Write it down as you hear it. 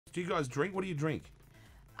Do you guys drink? What do you drink?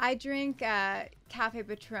 I drink Cafe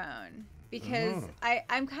Patron because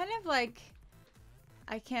I'm kind of like,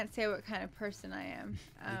 I can't say what kind of person I am.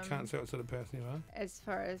 You can't say what sort of person you are? As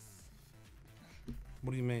far as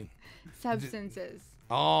What do you mean? substances.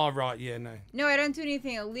 Oh, right, yeah, no. No, I don't do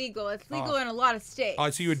anything illegal. It's legal in a lot of states. Oh,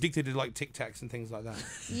 so you're addicted to like Tic Tacs and things like that?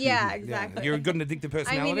 Yeah, exactly. Yeah. You're got an addictive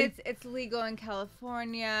personality? I mean, it's legal in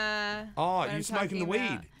California. Oh, you're smoking the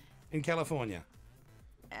weed in California?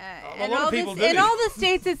 A lot of people do. In all the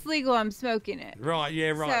states it's legal, I'm smoking it. Right, yeah,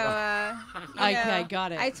 right. So, okay,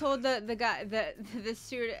 got it. I told the guy, the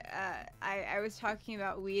steward, I was talking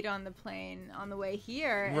about weed on the plane on the way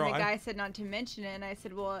here, and the guy said not to mention it, and I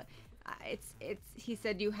said, well, he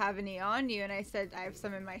said, do you have any on you? And I said, I have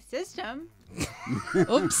some in my system.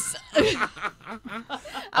 Oops.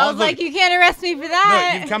 I was like, you can't arrest me for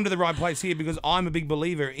that. No, you've come to the right place here because I'm a big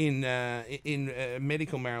believer in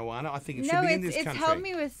medical marijuana. I think it should be in this country. It's helped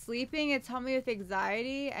me with sleeping. It's helped me with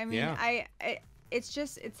anxiety. I mean,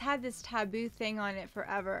 it's had this taboo thing on it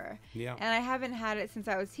forever. Yeah. And I haven't had it since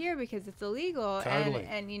I was here because it's illegal. Totally.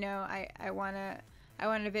 And you know, I want to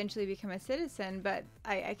eventually become a citizen, but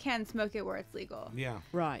I can smoke it where it's legal. Yeah.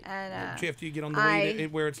 Right. And Jeff, do you get on the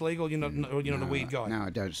weed where it's legal? You're not a weed guy. No, I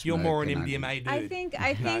don't smoke. You're more an MDMA dude. I think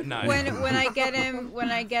when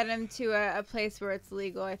I get him to a place where it's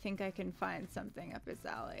legal, I think I can find something up his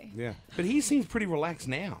alley. Yeah. But he seems pretty relaxed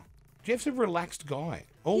now. Jeff's a relaxed guy.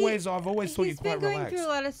 I've always thought you're quite relaxed. He's been going through a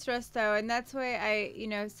lot of stress though, and that's why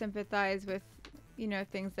I sympathize with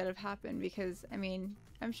things that have happened, because I mean,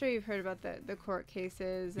 I'm sure you've heard about the court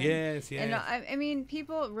cases. And, yes. And I mean,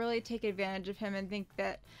 people really take advantage of him and think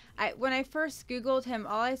that. When I first Googled him,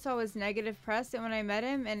 all I saw was negative press, and when I met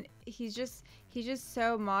him, and he's just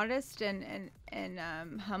so modest and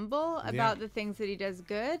humble about the things that he does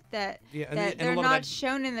good that they're not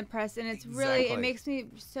shown in the press, and it's really it makes me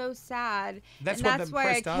so sad. That's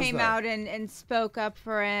why I came out and spoke up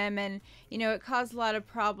for him, and it caused a lot of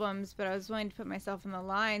problems, but I was willing to put myself on the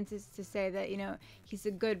line to say that he's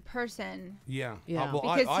a good person. Yeah. Well,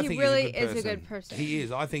 because I think he really is a good person. He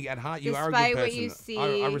is. I think at heart you are a good Despite person. what you see.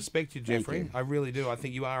 I respect you, Geoffrey. I really do. I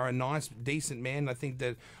think you are a nice, decent man. I think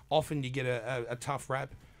that often you get a tough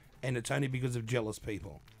rap, and it's only because of jealous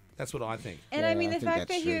people. That's what I think. And I mean, the fact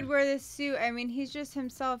that he would wear this suit, I mean, he's just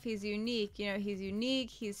himself. He's unique. He's unique.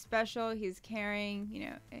 He's special. He's caring.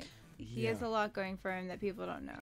 He has a lot going for him that people don't know.